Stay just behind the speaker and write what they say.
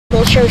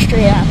will show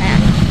straight on that.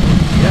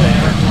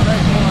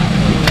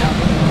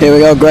 Here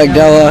we go, Greg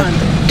Della,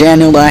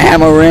 Daniel the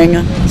Hammer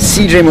Ring,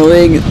 CJ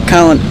Malik,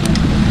 Connor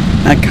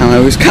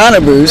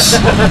Bruce,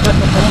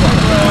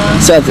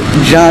 Seth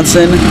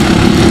Johnson,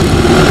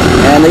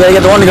 and they gotta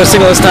get the one to go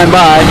single this time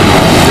by.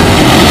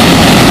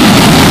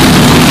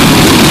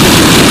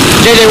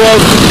 JJ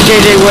Woke,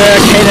 JJ Ware,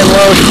 Kaden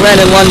Loesch,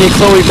 Brandon Lundy,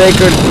 Chloe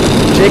Baker,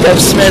 Jacob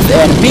Smith,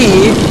 and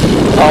me.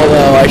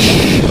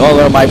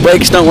 Although my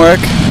brakes don't work,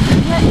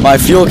 my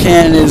fuel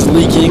can is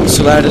leaking,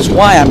 so that is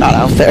why I'm not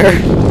out there.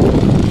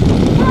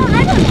 Well,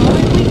 I don't know.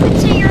 We could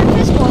say you're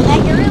invisible and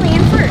that you're really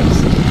in first.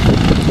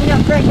 You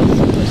know, Greg is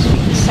supposed to be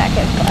in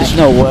second, but... There's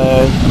no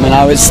way. I mean,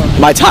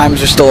 my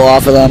times are still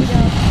off of them.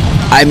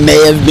 I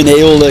may have been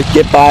able to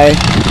get by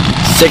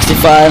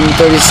 65 and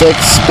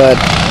 36, but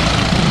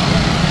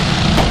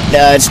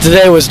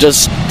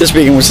this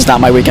weekend was just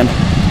not my weekend.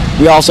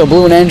 We also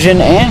blew an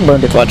engine and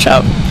burned a clutch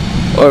out.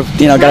 Or,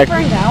 you know, got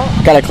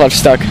a clutch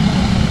stuck.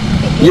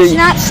 It's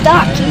not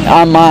stuck.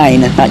 On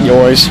mine, not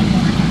yours.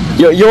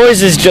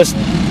 Yours is just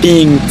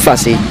being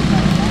fussy.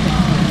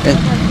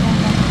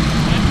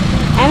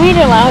 I made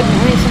a loud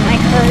noise in my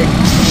car.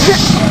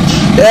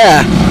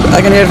 Yeah,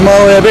 I can hear it from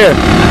all the way up here.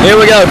 Here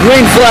we go,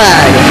 green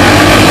flag.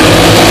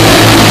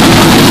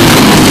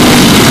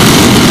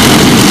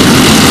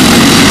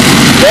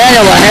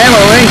 Daniel the Hammer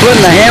Ring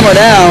putting the hammer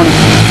down.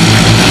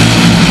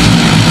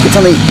 It's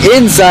on the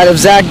inside of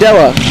Zach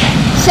Della.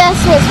 Seth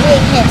was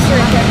being hit for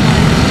a good one.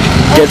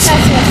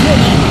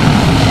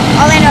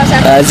 All I know is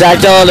that Zach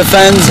Della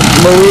defends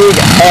Malik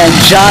and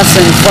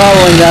Johnson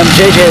following them.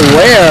 JJ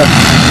Ware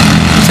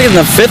taking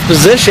the 5th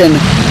position.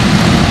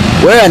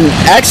 Ware an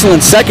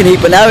excellent second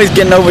heat, but now he's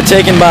getting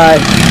overtaken by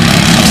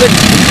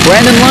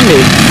Brandon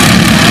Lundy.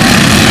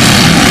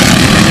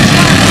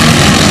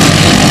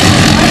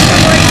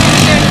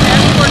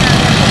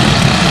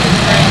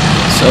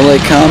 So they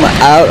come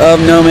out of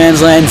no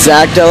man's land.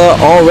 Zach Della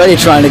already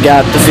trying to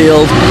gap the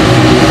field.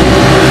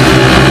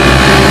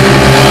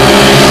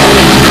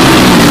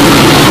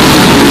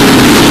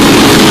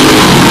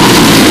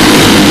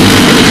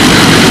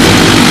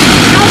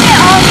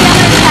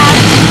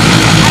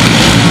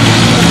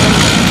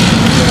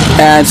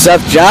 And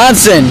Seth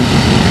Johnson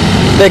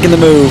making the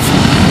move.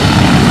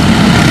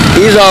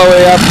 He's all the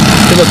way up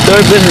to the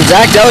 3rd position.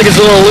 Zach Della gets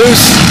a little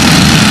loose.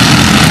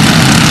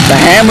 The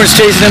Hammer's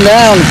chasing him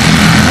down.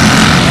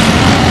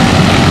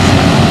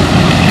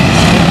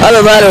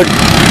 Either that or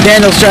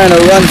Daniel's trying to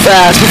run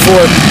fast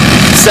before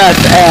Seth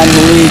and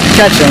Malik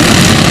catch him.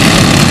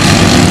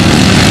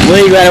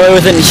 Malik ran away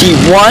with it in Heat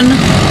 1,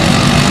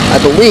 I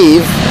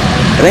believe.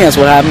 I think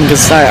that's what happened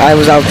because I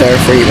was out there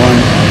for Heat 1.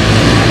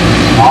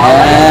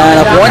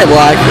 And a pointed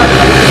block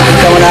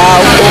coming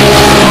out.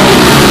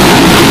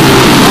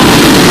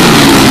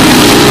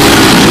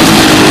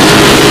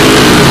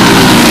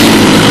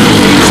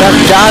 Seth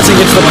Johnson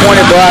gets the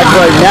pointed block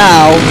right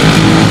now.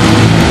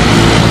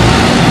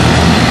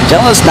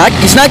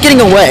 He's not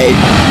getting away.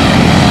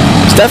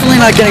 He's definitely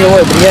not getting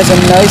away, but he has a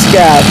nice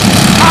gap.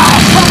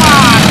 Oh, come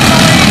on!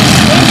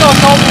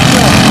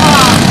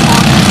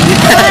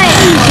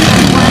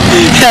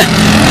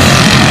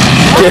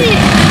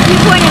 You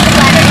pointed the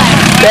black flag.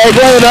 Yeah, he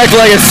pointed the black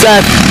flag at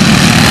Seth.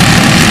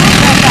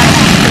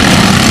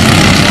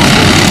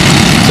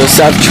 So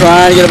Seth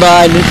trying to get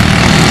by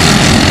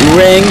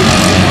Ring.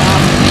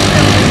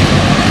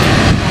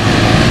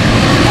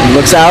 He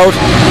looks out.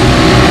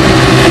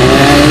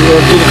 And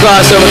we'll do the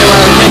crossover.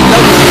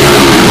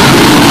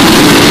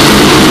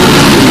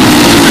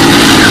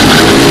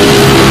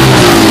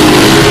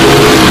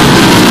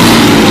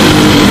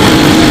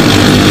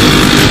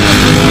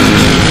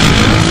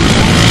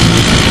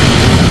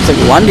 It's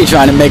like Lundy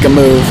trying to make a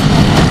move.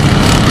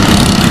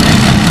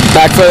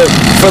 Back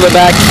further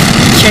back,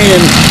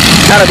 Kanan,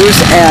 Connor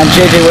Bruce, and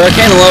JJ Ware.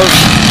 Kanan Loesch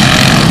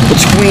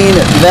between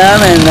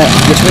them and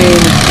between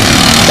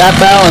that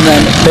battle, and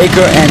then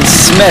Baker and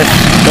Smith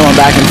going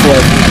back and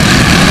forth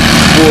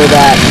for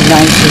that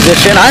 9th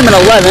position. I'm in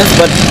 11th,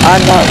 but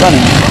I'm not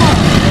running.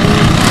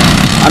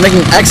 I'm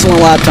making excellent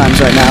lap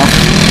times right now.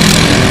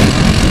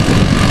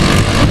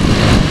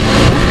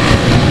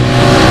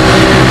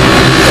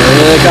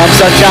 Here comes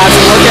Seth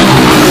Johnson looking.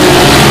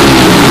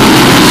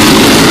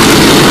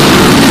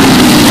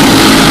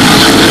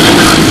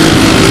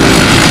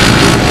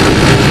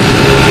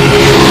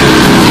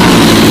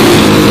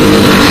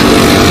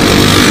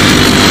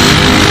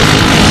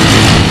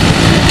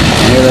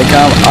 Here they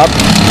come up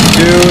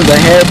to the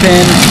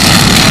hairpin.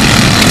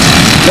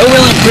 No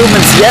real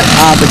improvements yet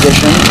on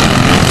position.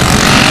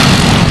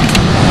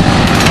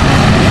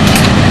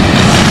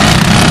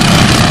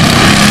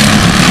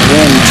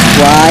 Again,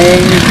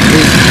 trying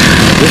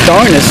his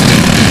darnest.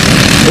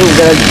 Ooh,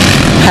 got a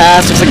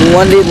pass. Looks like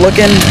Lundy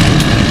looking.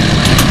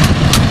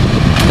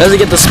 Does he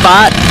get the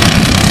spot?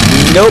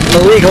 Nope,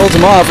 Malik holds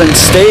him off and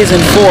stays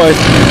in 4th.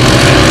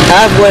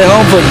 Halfway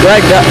home for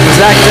Zach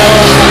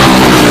Della.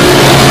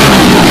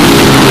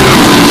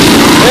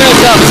 There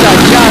comes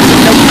Seth Johnson.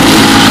 Nope.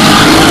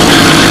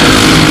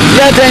 You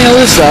got Daniel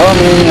Lusso. I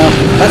mean, you know,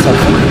 that's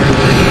okay.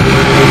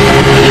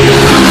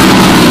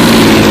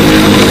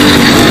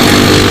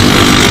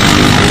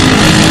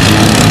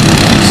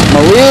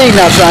 Malik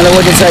now trying to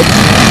look inside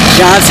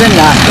Johnson,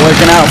 not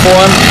working out for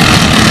him.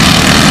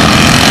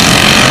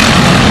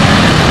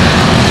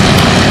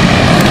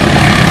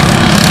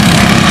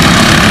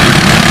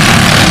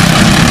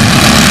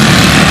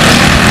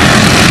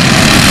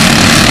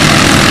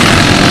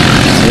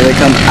 So they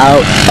come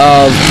out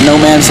of no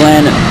man's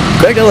land.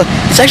 Greg Dilla,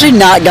 it's actually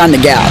not gotten the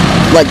gap.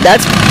 Like,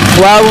 that's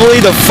probably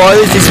the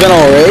farthest he's been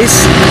all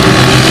race.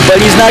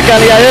 But he's not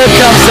gotten the gap. Here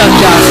comes Seth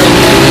Johnson.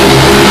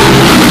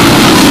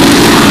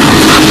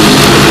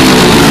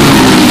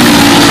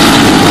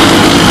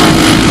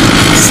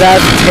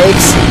 Seth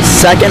takes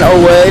second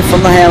away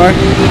from the hammer.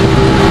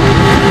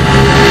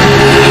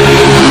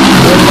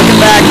 Looking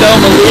back though,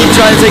 Malik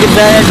trying to take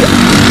advantage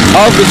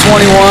of the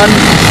 21.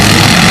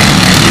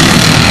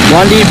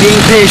 Lundy being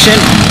patient,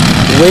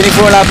 waiting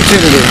for an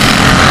opportunity.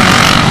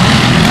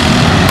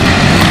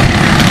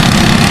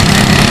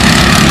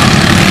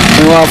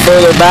 Meanwhile,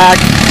 further back,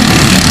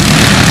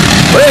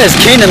 where does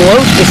Kanan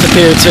Loach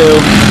disappear to?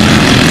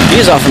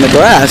 He's off in the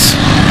grass.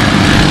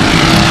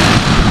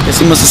 Guess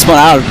he must have spun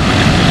out.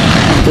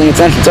 Paying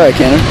attention. Sorry,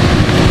 Kanan.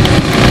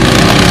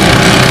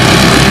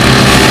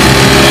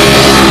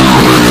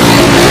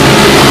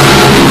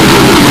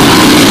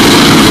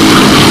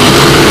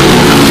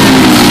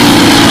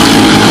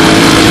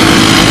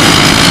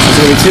 There's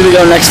going to be 2 to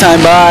go next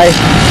time by.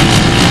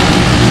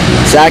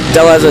 Zach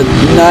Della has a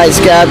nice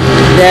gap.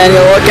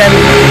 Daniel looking.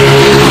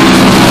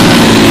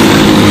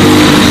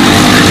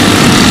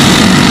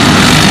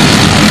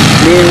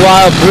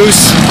 Meanwhile,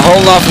 Bruce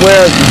holding off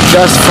Ware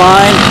just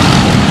fine.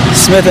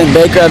 Smith and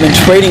Baker have been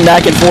trading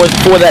back and forth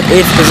for that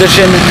 8th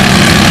position.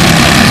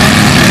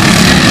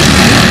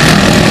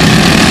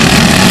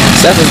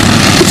 Seth is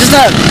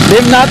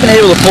they've not been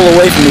able to pull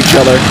away from each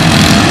other.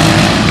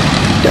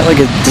 Della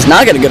does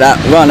not get a good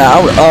run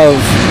out of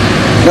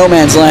no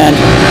man's land.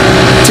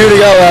 2 to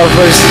go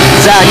for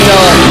Zach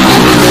Della.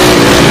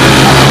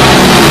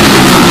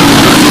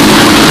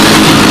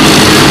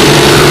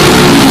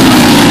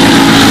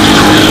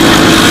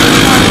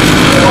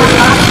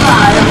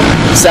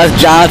 Seth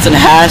Johnson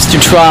has to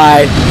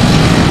try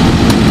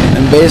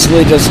and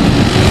basically just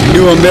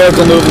do a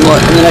miracle move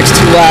in the next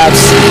 2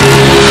 laps.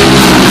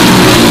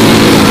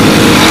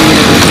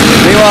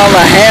 Meanwhile,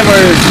 the hammer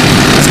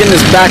is getting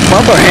his back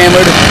bumper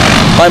hammered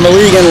by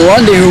Malik and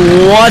Lundy,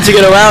 who want to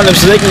get around him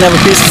so they can have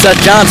a piece of Seth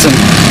Johnson.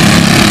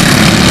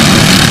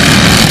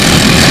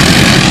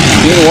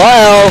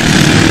 Meanwhile,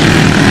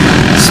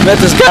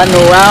 Smith has gotten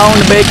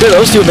around Baker.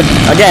 Those two have been,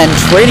 again,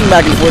 trading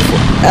back and forth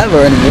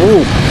forever, and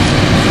woo.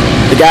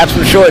 The gap's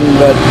been shortened,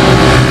 but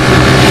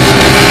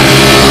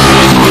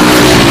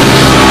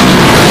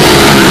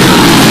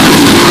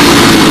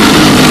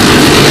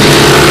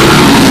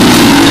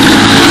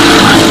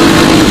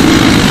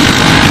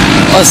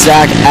unless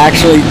Zach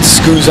actually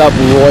screws up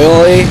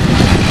royally,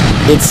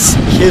 it's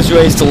his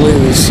race to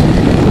lose.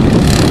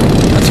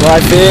 That's why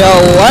I feel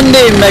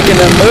Lundy making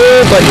the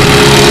move, but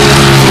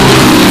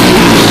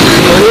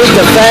Malik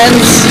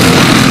defends.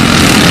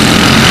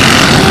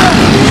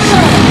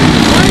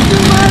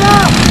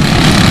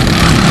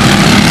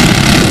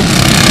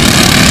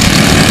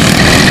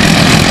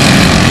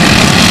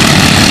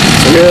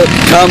 Here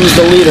comes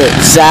the leader,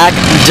 Zach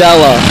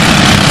Della.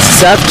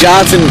 Seth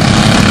Johnson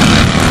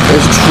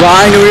is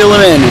trying to reel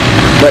him in,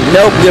 but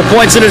nope, the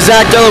point center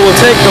Zach Della will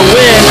take the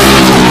win.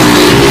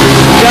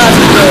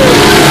 Johnson third.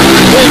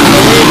 Win the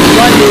lead,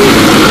 Lundy.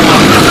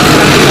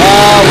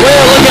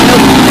 Ware looking to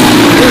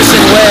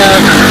loosen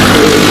Ware.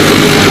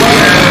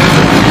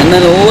 And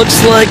then it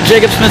looks like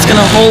Jacob Smith's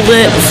going to hold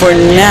it for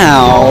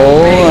now.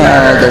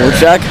 Double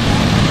check.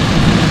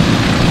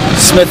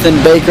 Smith and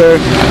Baker.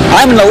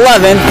 I'm in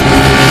 11th.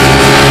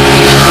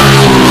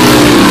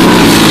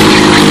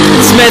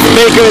 Smith,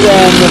 Baker,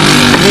 then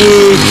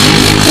me,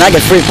 and I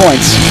get 3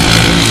 points.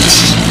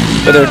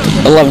 But they're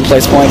 11th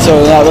place points,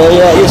 so they're not really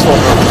useful.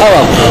 Oh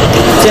well.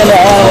 It's the end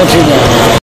of Junior.